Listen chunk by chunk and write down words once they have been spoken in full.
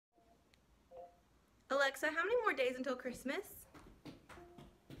Alexa, how many more days until Christmas?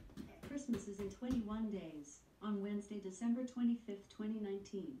 Christmas is in 21 days, on Wednesday, December 25th,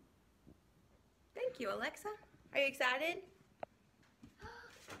 2019. Thank you, Alexa. Are you excited?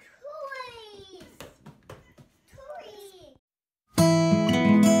 Toys! Toys!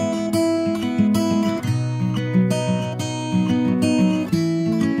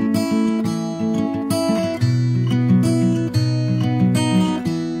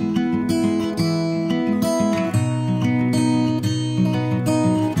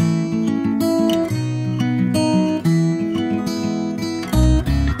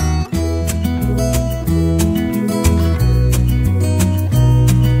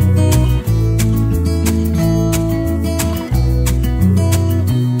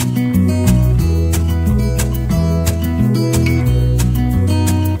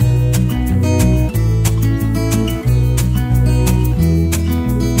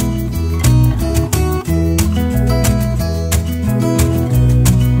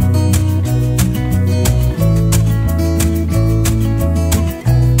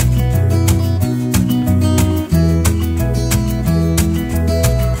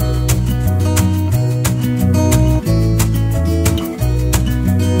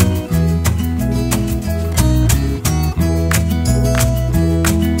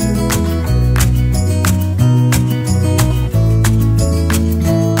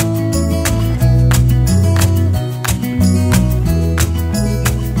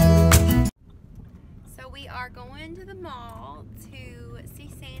 Going to the mall to see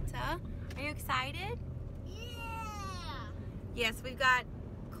Santa. Are you excited? Yeah! Yes, we've got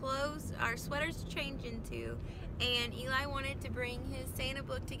clothes, our sweaters to change into, and Eli wanted to bring his Santa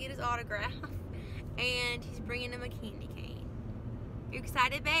book to get his autograph, and he's bringing him a candy cane. You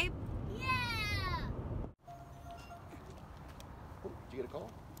excited, babe? Yeah! Oh, did you get a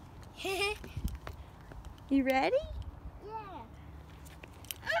call? You ready? Yeah!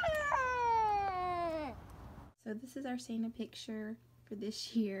 So this is our Santa picture for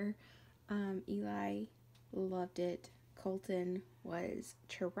this year. Eli loved it. Colton was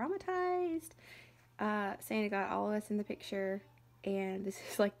traumatized. Santa got all of us in the picture, and this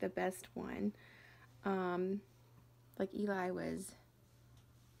is like the best one. Like Eli was,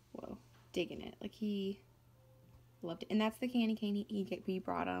 whoa, digging it. Like he loved it. And that's the candy cane we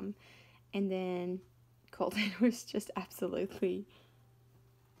brought him. And then Colton was just absolutely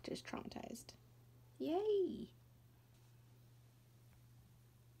just traumatized. Yay!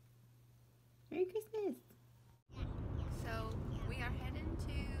 Merry Christmas! So we are heading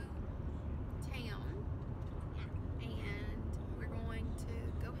to town, and we're going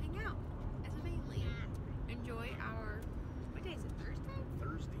to go hang out as a family. Enjoy our, what day is it, Thursday?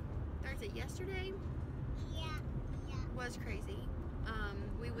 Thursday. Yesterday was crazy.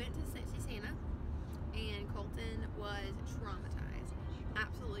 We went to see Santa, and Colton was traumatized.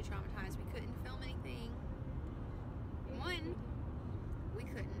 Absolutely traumatized. We couldn't film anything. One, we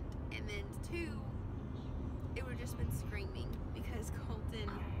couldn't, and then two, it would have just been screaming because Colton,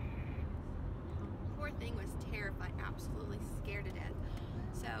 poor thing, was terrified, absolutely scared to death.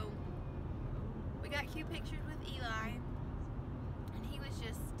 So we got cute pictures with Eli, and he was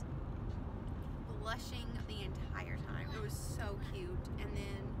just blushing the entire time. It was so cute. And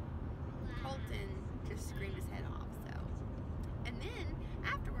then Colton just screamed his head off. So, and then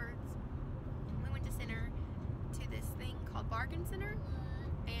afterwards, we went to this thing called Bargain Center,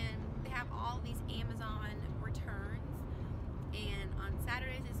 and they have all these Amazon returns, and on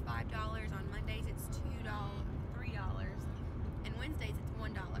Saturdays it's $5, on Mondays it's $2, $3, and Wednesdays it's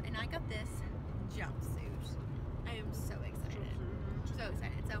 $1. And I got this jumpsuit. I am so excited. So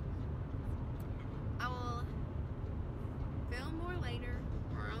excited. So I will film more later.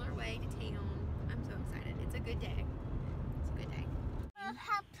 We're on our way to town. I'm so excited. It's a good day. It's a good day.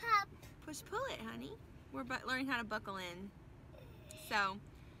 Push pull it, honey. We're learning how to buckle in. So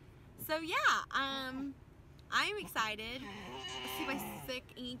yeah, I'm excited. Let's see my sick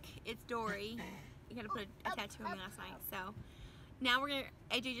ink. It's Dory. You gotta put a tattoo on me last night. So now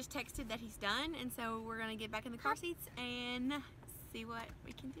AJ just texted that he's done, and so we're gonna get back in the car seats and see what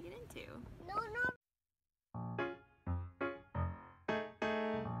we can get into. No.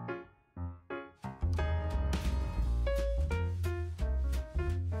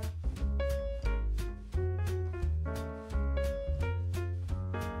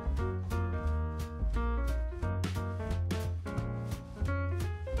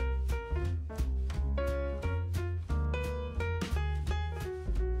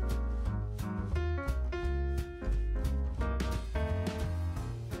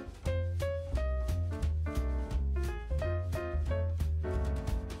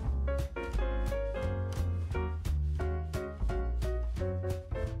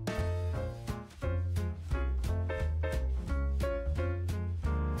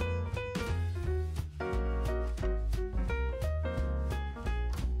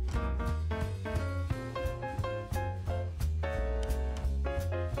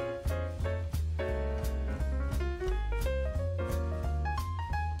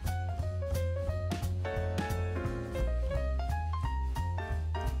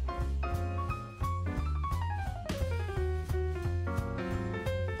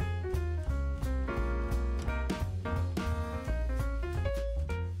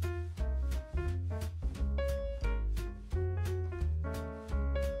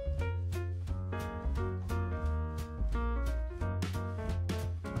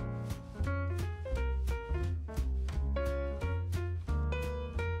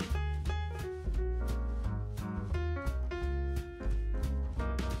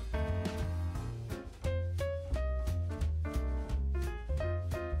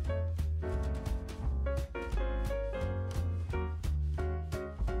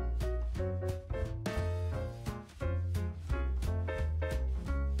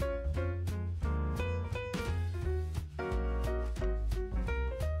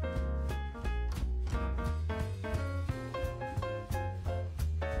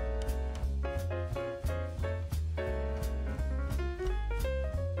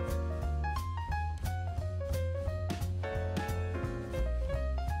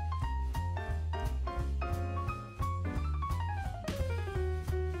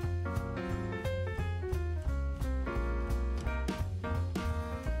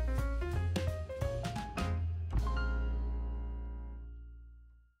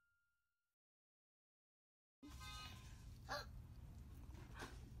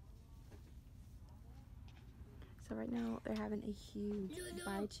 So right now they're having a huge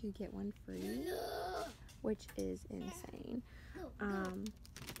buy two get one free, which is insane.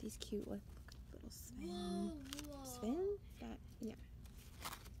 These cute little Sven. Sven? That, yeah.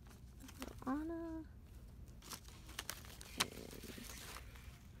 Little Anna. And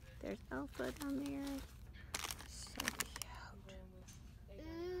there's Alpha down there. So cute.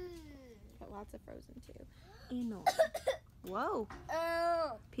 Got lots of Frozen too. And Noah. Whoa.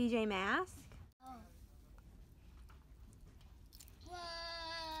 PJ Masks.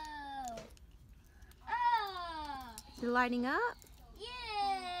 Whoa. Is it lighting up? Yeah.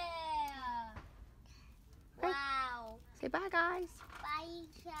 Right. Wow. Say bye, guys. Bye,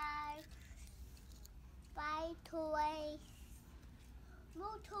 guys. Bye, toys.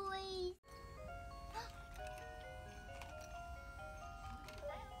 More toys.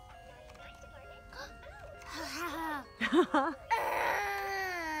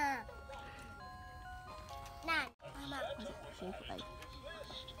 Nine. Shape like.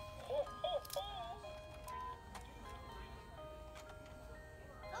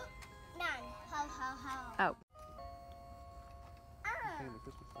 Nine. Ho, ho, ho. Oh. Playing the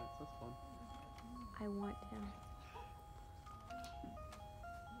Christmas lights, that's fun. I want him.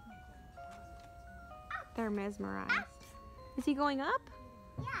 They're mesmerized. Is he going up?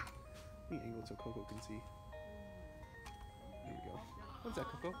 Yeah. Let me angle it so Coco can see. Here we go. What's that,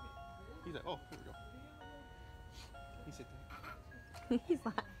 Coco? He's like, oh, here we go. He sit there. He's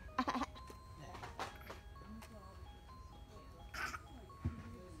like.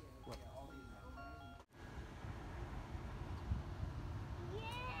 What? Yeah.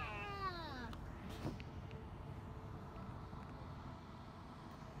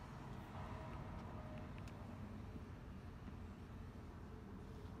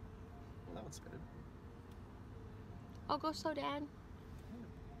 Well, that one's spinning. I'll go slow, Dad.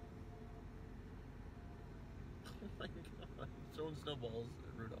 Oh my god. Throwing snowballs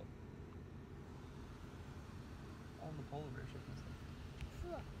at Rudolph. On the polar bear ship and stuff.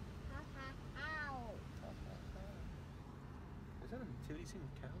 Ow. Is that a nativity scene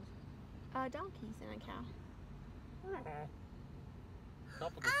with cows? Donkeys and a cow.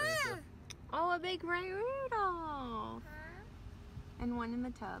 Tropical Santa. Oh, a big gray Rudolph. And one in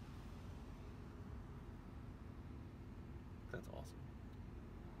the tub. That's awesome.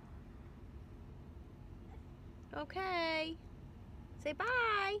 Okay. Say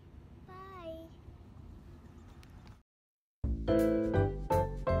bye. Bye.